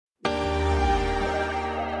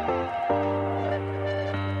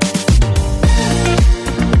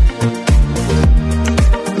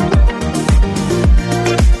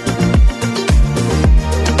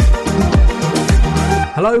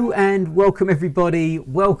Hello and welcome everybody.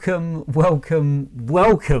 Welcome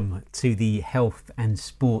to the Health and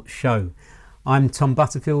Sports Show. I'm Tom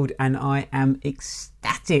Butterfield and I am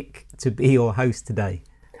ecstatic to be your host today.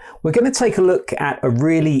 We're going to take a look at a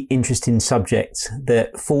really interesting subject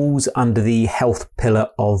that falls under the health pillar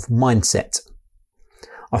of mindset.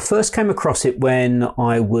 I first came across it when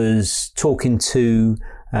I was talking to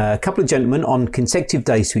a couple of gentlemen on consecutive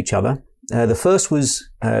days to each other. The first was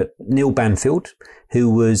Neil Banfield, who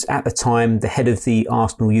was at the time the head of the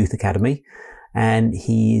Arsenal Youth Academy. And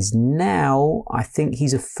he is now, I think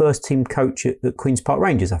he's a first team coach at Queen's Park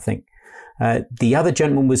Rangers, I think. The other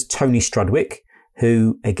gentleman was Tony Strudwick,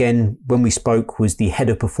 who, again, when we spoke, was the head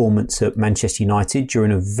of performance at Manchester United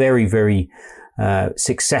during a very, very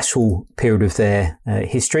successful period of their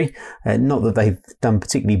history. Not that they've done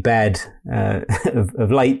particularly bad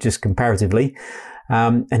of late, just comparatively.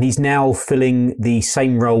 And he's now filling the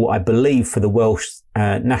same role, I believe, for the Welsh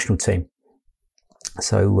national team.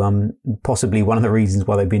 So possibly one of the reasons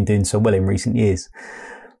why they've been doing so well in recent years.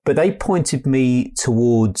 But they pointed me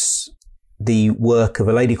towards the work of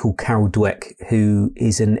a lady called Carol Dweck, who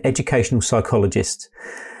is an educational psychologist.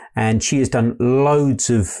 And she has done loads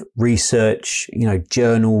of research,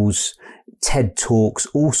 journals, TED Talks,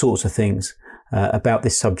 all sorts of things about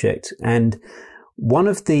this subject. And one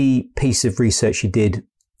of the pieces of research she did,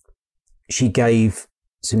 she gave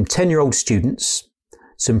some 10-year-old students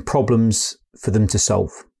some problems for them to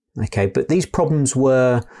solve. Okay, but these problems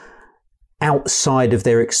were outside of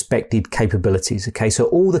their expected capabilities. Okay, so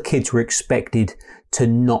all the kids were expected to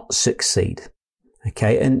not succeed.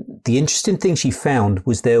 Okay, and the interesting thing she found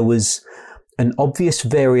was there was an obvious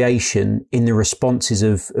variation in the responses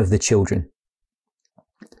of the children.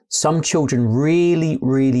 Some children really,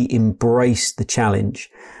 really embraced the challenge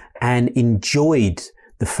and enjoyed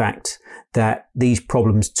the fact that these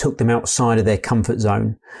problems took them outside of their comfort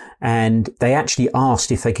zone. And they actually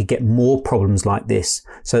asked if they could get more problems like this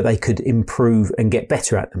so they could improve and get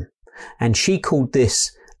better at them. And she called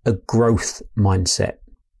this a growth mindset.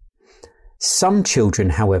 Some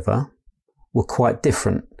children, however, were quite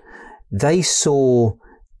different. They saw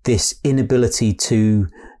this inability to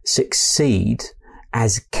succeed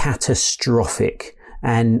as catastrophic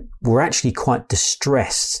and were actually quite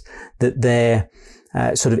distressed that their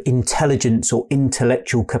sort of intelligence or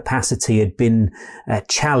intellectual capacity had been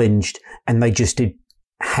challenged and they just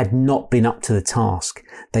had not been up to the task.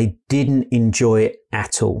 They didn't enjoy it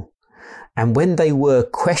at all. And when they were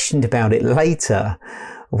questioned about it later,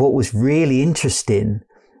 what was really interesting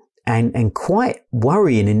and quite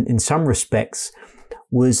worrying in some respects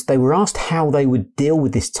was they were asked how they would deal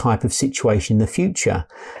with this type of situation in the future.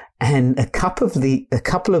 And a couple of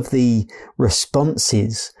the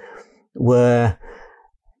responses were,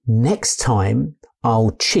 next time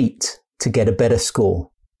I'll cheat to get a better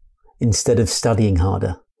score instead of studying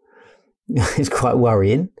harder. It's quite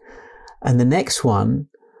worrying. And the next one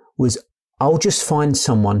was, I'll just find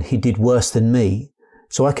someone who did worse than me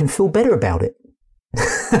so I can feel better about it.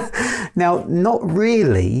 Now, not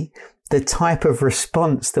really the type of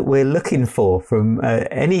response that we're looking for from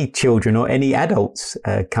any children or any adults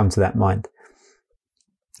come to that mind.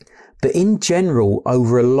 But in general,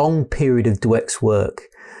 over a long period of Dweck's work,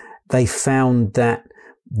 they found that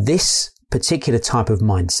this particular type of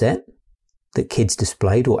mindset that kids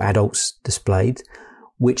displayed or adults displayed,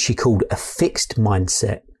 which she called a fixed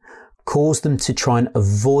mindset, caused them to try and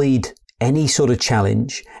avoid any sort of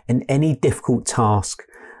challenge and any difficult task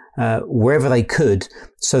wherever they could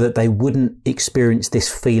so that they wouldn't experience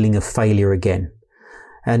this feeling of failure again.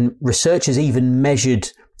 And researchers even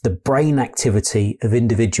measured the brain activity of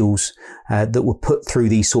individuals that were put through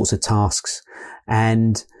these sorts of tasks.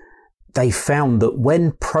 And they found that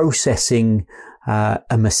when processing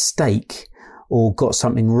a mistake or got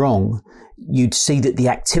something wrong, you'd see that the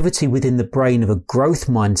activity within the brain of a growth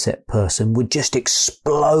mindset person would just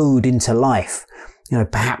explode into life.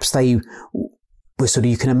 Perhaps they were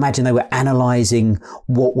you can imagine they were analysing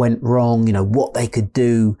what went wrong, what they could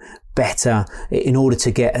do better in order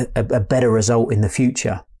to get a better result in the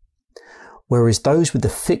future. Whereas those with the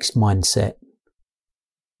fixed mindset,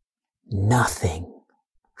 nothing.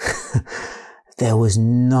 There was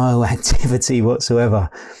no activity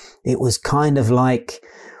whatsoever. It was kind of like,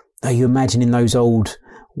 are you imagining those old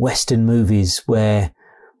Western movies where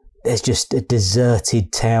there's just a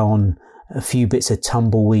deserted town, a few bits of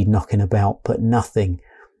tumbleweed knocking about, but nothing.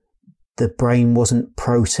 The brain wasn't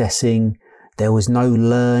processing. There was no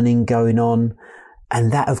learning going on.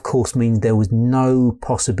 And that, of course, means there was no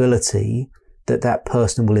possibility that that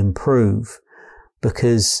person will improve,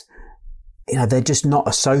 because, they're just not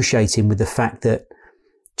associating with the fact that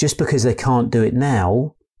just because they can't do it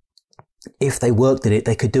now, if they worked at it,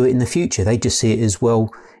 they could do it in the future. They just see it as, well,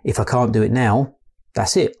 if I can't do it now,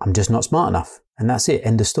 that's it. I'm just not smart enough. And that's it.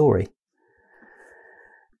 End of story.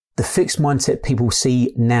 The fixed mindset people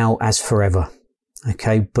see now as forever.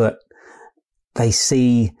 Okay. But they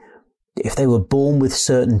see, if they were born with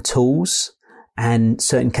certain tools and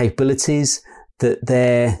certain capabilities, that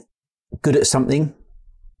they're good at something,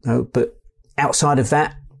 but outside of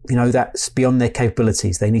that, that's beyond their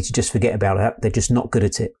capabilities. They need to just forget about that. They're just not good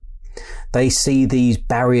at it. They see these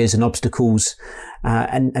barriers and obstacles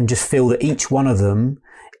and just feel that each one of them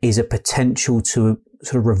is a potential to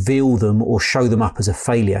sort of reveal them or show them up as a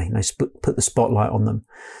failure, put the spotlight on them.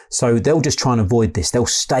 So they'll just try and avoid this. They'll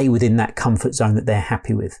stay within that comfort zone that they're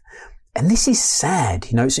happy with. And this is sad,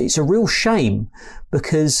 it's a real shame,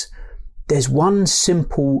 because there's one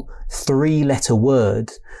simple 3-letter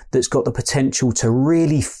word that's got the potential to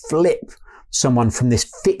really flip someone from this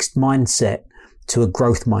fixed mindset to a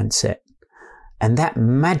growth mindset. And that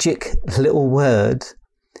magic little word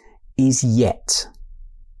is yet.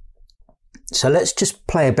 So let's just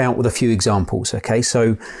play about with a few examples. Okay.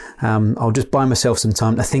 So, I'll just buy myself some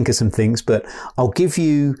time to think of some things, but I'll give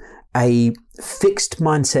you a fixed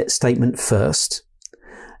mindset statement first,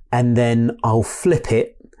 and then I'll flip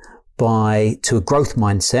it to a growth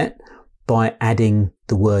mindset by adding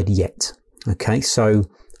the word yet. Okay. So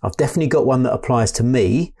I've definitely got one that applies to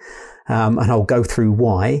me. And I'll go through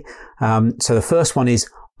why. So the first one is,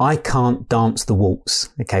 I can't dance the waltz.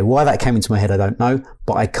 Okay, why that came into my head, I don't know,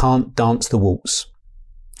 but I can't dance the waltz.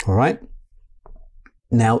 All right.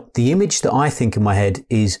 Now, the image that I think in my head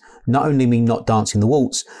is not only me not dancing the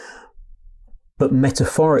waltz, but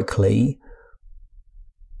metaphorically,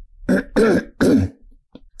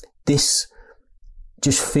 this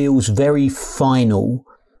just feels very final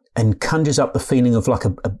and conjures up the feeling of like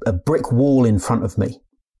a brick wall in front of me.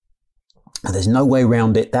 And there's no way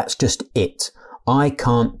around it. That's just it. I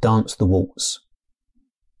can't dance the waltz.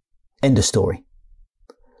 End of story.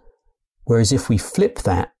 Whereas if we flip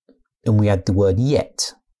that and we add the word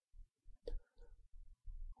yet,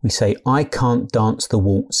 we say, I can't dance the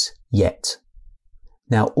waltz yet.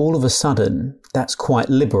 Now, all of a sudden, that's quite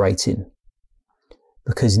liberating,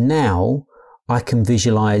 because now I can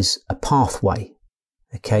visualize a pathway,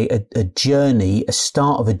 okay, a journey, a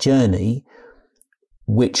start of a journey,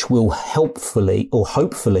 which will hopefully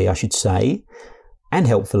I should say, and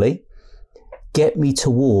helpfully get me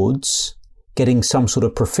towards getting some sort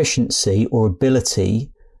of proficiency or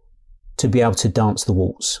ability to be able to dance the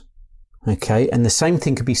waltz. Okay. And the same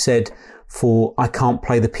thing could be said for, I can't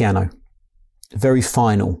play the piano. Very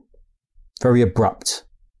final, very abrupt.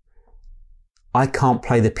 I can't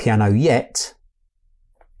play the piano yet.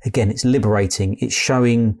 Again, it's liberating. It's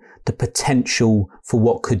showing the potential for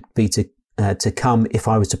what could be to come if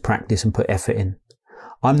I was to practice and put effort in.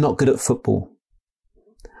 I'm not good at football.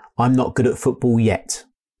 I'm not good at football yet.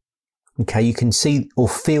 Okay, you can see or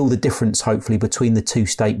feel the difference, hopefully, between the two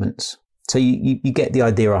statements. So you get the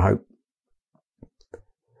idea, I hope.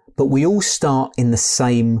 But we all start in the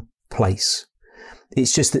same place.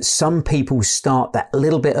 It's just that some people start that a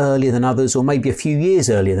little bit earlier than others, or maybe a few years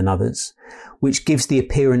earlier than others, which gives the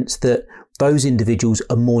appearance that those individuals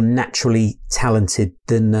are more naturally talented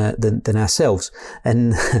than ourselves.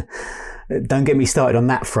 And don't get me started on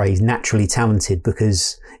that phrase, naturally talented,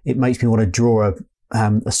 because it makes me want to draw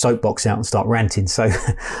a soapbox out and start ranting. So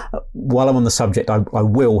while I'm on the subject, I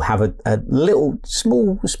will have a little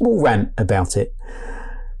small rant about it.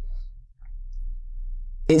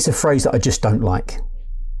 It's a phrase that I just don't like.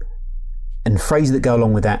 And phrases that go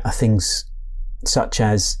along with that are things such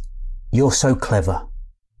as, you're so clever.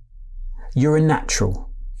 You're a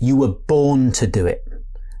natural. You were born to do it.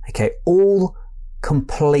 Okay, all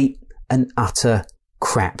complete and utter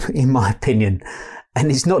crap, in my opinion. And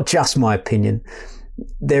it's not just my opinion.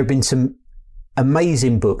 There have been some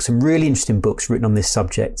amazing books, some really interesting books written on this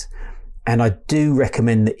subject. And I do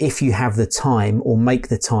recommend that if you have the time or make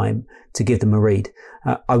the time to give them a read.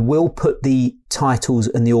 I will put the titles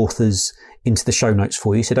and the authors into the show notes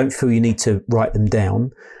for you, so don't feel you need to write them down.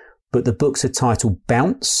 But the books are titled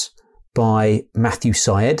Bounce by Matthew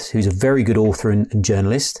Syed, who's a very good author and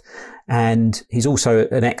journalist. And he's also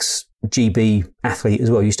an ex-GB athlete as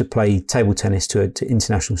well. He used to play table tennis to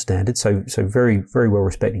international standards. So very, very well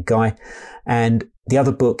respected guy. And the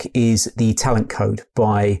other book is The Talent Code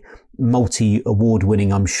by multi-award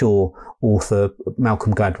winning, I'm sure, author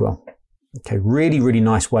Malcolm Gladwell. Okay, really, really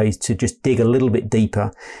nice ways to just dig a little bit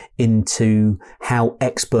deeper into how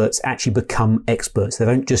experts actually become experts. They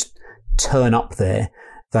don't just turn up there.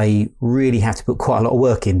 They really have to put quite a lot of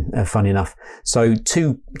work in, funny enough. So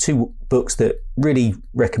two books that really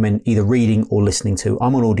recommend either reading or listening to.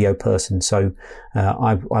 I'm an audio person, so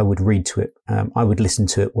I would read to it. I would listen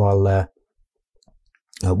to it while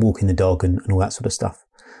walking the dog and all that sort of stuff.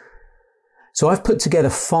 So I've put together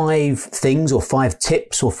 5 things or 5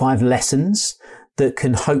 tips or 5 lessons that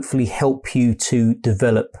can hopefully help you to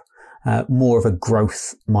develop more of a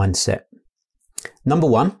growth mindset. Number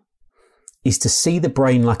 1 is to see the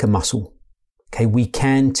brain like a muscle. Okay, we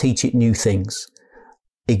can teach it new things.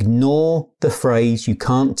 Ignore the phrase, you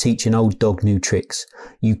can't teach an old dog new tricks.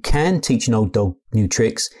 You can teach an old dog new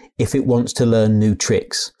tricks if it wants to learn new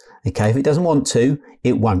tricks. Okay, if it doesn't want to,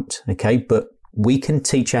 it won't. Okay, but we can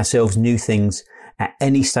teach ourselves new things at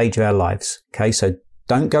any stage of our lives. Okay, so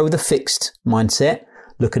don't go with a fixed mindset.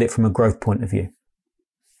 Look at it from a growth point of view.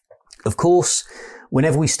 Of course,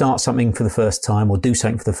 whenever we start something for the first time or do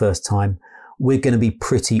something for the first time, we're going to be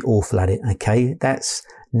pretty awful at it. Okay, that's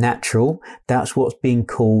natural. That's what's being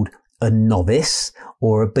called a novice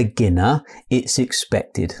or a beginner. It's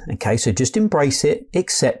expected. Okay, so just embrace it,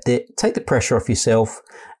 accept it, take the pressure off yourself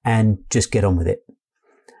and just get on with it.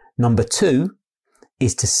 Number 2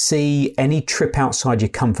 is to see any trip outside your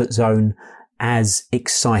comfort zone as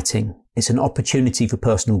exciting. It's an opportunity for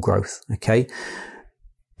personal growth. Okay,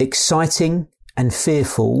 exciting and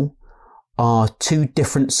fearful are 2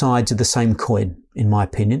 different sides of the same coin, in my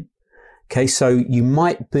opinion. Okay, so you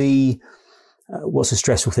might be, what's a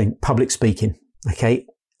stressful thing? Public speaking. Okay,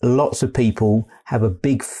 lots of people have a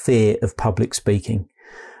big fear of public speaking,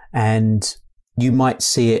 and you might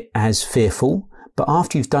see it as fearful. But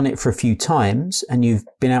after you've done it for a few times and you've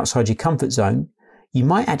been outside your comfort zone, you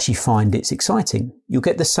might actually find it's exciting. You'll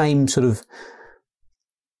get the same sort of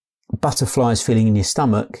butterflies feeling in your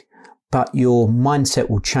stomach, but your mindset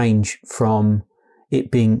will change from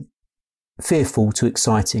it being fearful to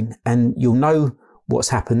exciting. And you'll know what's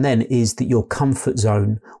happened then is that your comfort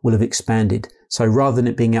zone will have expanded. So rather than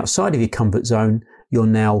it being outside of your comfort zone, you're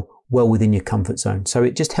now well within your comfort zone. So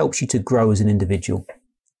it just helps you to grow as an individual.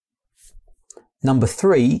 Number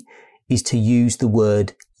 3 is to use the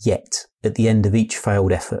word yet at the end of each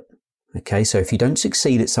failed effort. Okay, so if you don't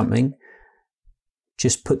succeed at something,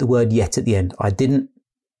 just put the word yet at the end. I didn't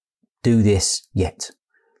do this yet.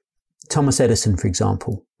 Thomas Edison, for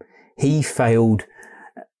example, he failed,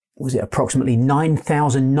 was it approximately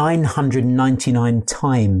 9,999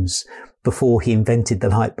 times before he invented the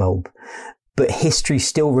light bulb. But history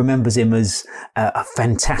still remembers him as a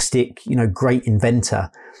fantastic, great inventor.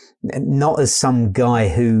 Not as some guy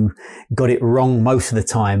who got it wrong most of the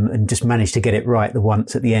time and just managed to get it right the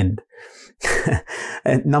once at the end.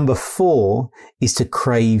 Number 4 is to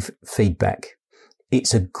crave feedback.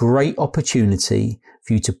 It's a great opportunity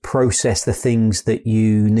for you to process the things that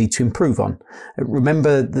you need to improve on.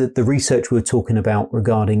 Remember the research we were talking about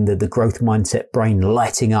regarding the growth mindset brain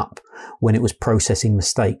lighting up when it was processing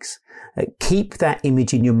mistakes. Keep that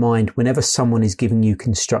image in your mind whenever someone is giving you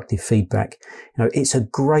constructive feedback. It's a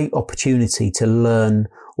great opportunity to learn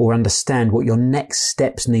or understand what your next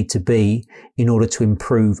steps need to be in order to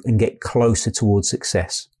improve and get closer towards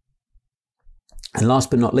success. And last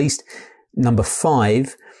but not least, number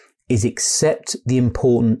 5 is accept the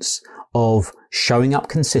importance of showing up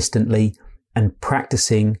consistently and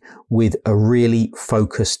practicing with a really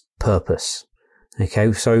focused purpose.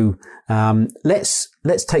 Okay, so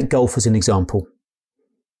let's take golf as an example.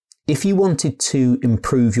 If you wanted to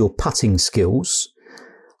improve your putting skills,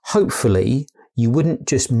 hopefully you wouldn't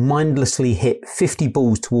just mindlessly hit 50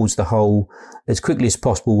 balls towards the hole as quickly as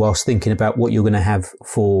possible whilst thinking about what you're going to have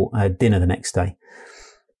for dinner the next day.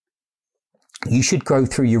 You should go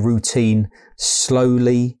through your routine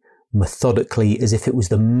slowly, methodically, as if it was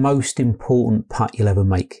the most important putt you'll ever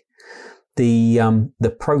make.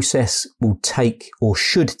 The process will take or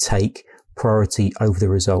should take priority over the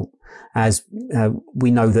result, as we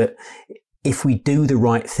know that if we do the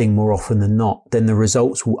right thing more often than not, then the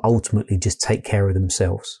results will ultimately just take care of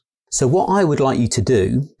themselves. So what I would like you to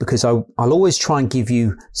do, because I'll always try and give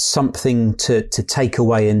you something to take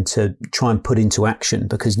away and to try and put into action,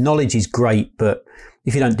 because knowledge is great, but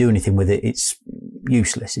if you don't do anything with it, it's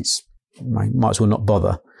useless. Might as well not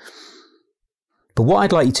bother. But what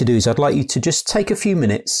I'd like you to do is I'd like you to just take a few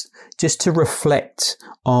minutes just to reflect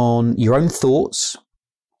on your own thoughts,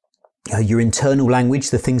 your internal language,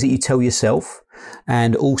 the things that you tell yourself,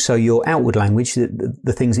 and also your outward language,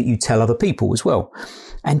 the things that you tell other people as well.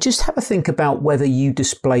 And just have a think about whether you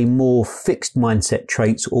display more fixed mindset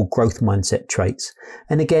traits or growth mindset traits.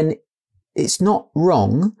 And again, it's not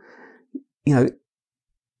wrong.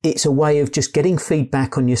 It's a way of just getting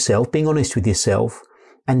feedback on yourself, being honest with yourself,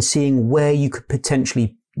 and seeing where you could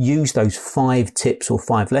potentially use those 5 tips or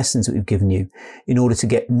 5 lessons that we've given you in order to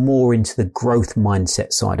get more into the growth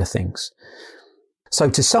mindset side of things. So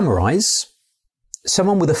to summarize,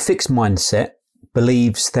 someone with a fixed mindset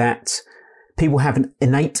believes that people have an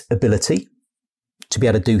innate ability to be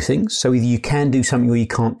able to do things. So either you can do something or you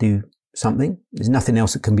can't do something. There's nothing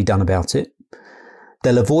else that can be done about it.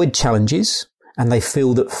 They'll avoid challenges and they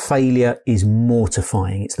feel that failure is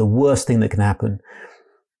mortifying. It's the worst thing that can happen.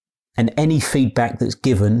 And any feedback that's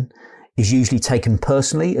given is usually taken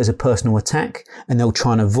personally as a personal attack, and they'll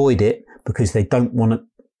try and avoid it because they don't want to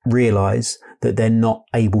realize that they're not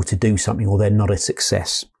able to do something or they're not a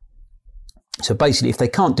success. So basically, if they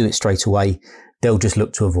can't do it straight away, they'll just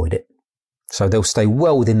look to avoid it. So they'll stay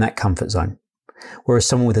well within that comfort zone. Whereas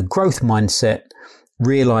someone with a growth mindset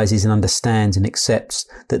realizes and understands and accepts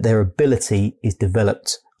that their ability is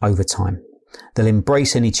developed over time. They'll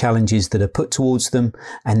embrace any challenges that are put towards them,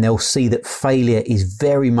 and they'll see that failure is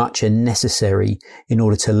very much a necessary in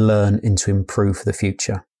order to learn and to improve for the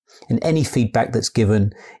future. And any feedback that's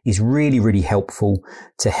given is really, really helpful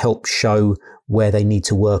to help show where they need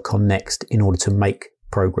to work on next in order to make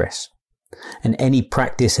progress. And any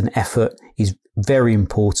practice and effort is very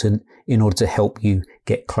important in order to help you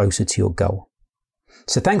get closer to your goal.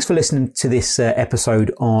 So thanks for listening to this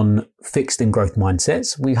episode on fixed and growth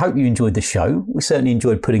mindsets. We hope you enjoyed the show. We certainly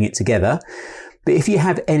enjoyed putting it together. But if you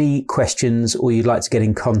have any questions or you'd like to get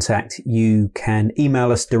in contact, you can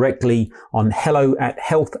email us directly on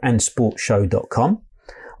hello@healthandsportshow.com,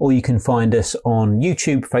 or you can find us on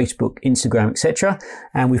YouTube, Facebook, Instagram, etc.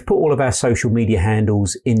 And we've put all of our social media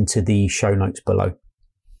handles into the show notes below.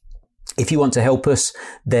 If you want to help us,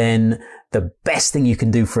 then the best thing you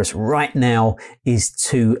can do for us right now is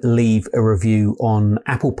to leave a review on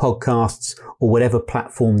Apple Podcasts or whatever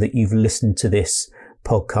platform that you've listened to this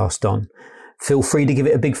podcast on. Feel free to give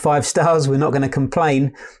it a big 5 stars. We're not going to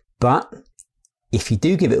complain. But if you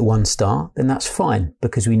do give it 1 star, then that's fine,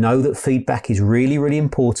 because we know that feedback is really, really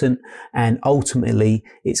important. And ultimately,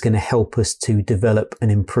 it's going to help us to develop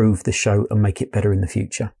and improve the show and make it better in the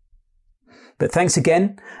future. But thanks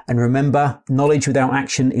again. And remember, knowledge without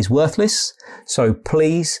action is worthless. So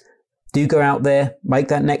please do go out there, make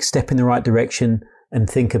that next step in the right direction, and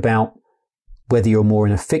think about whether you're more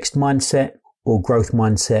in a fixed mindset or growth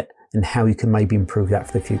mindset and how you can maybe improve that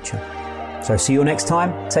for the future. So see you next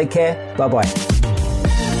time. Take care. Bye-bye.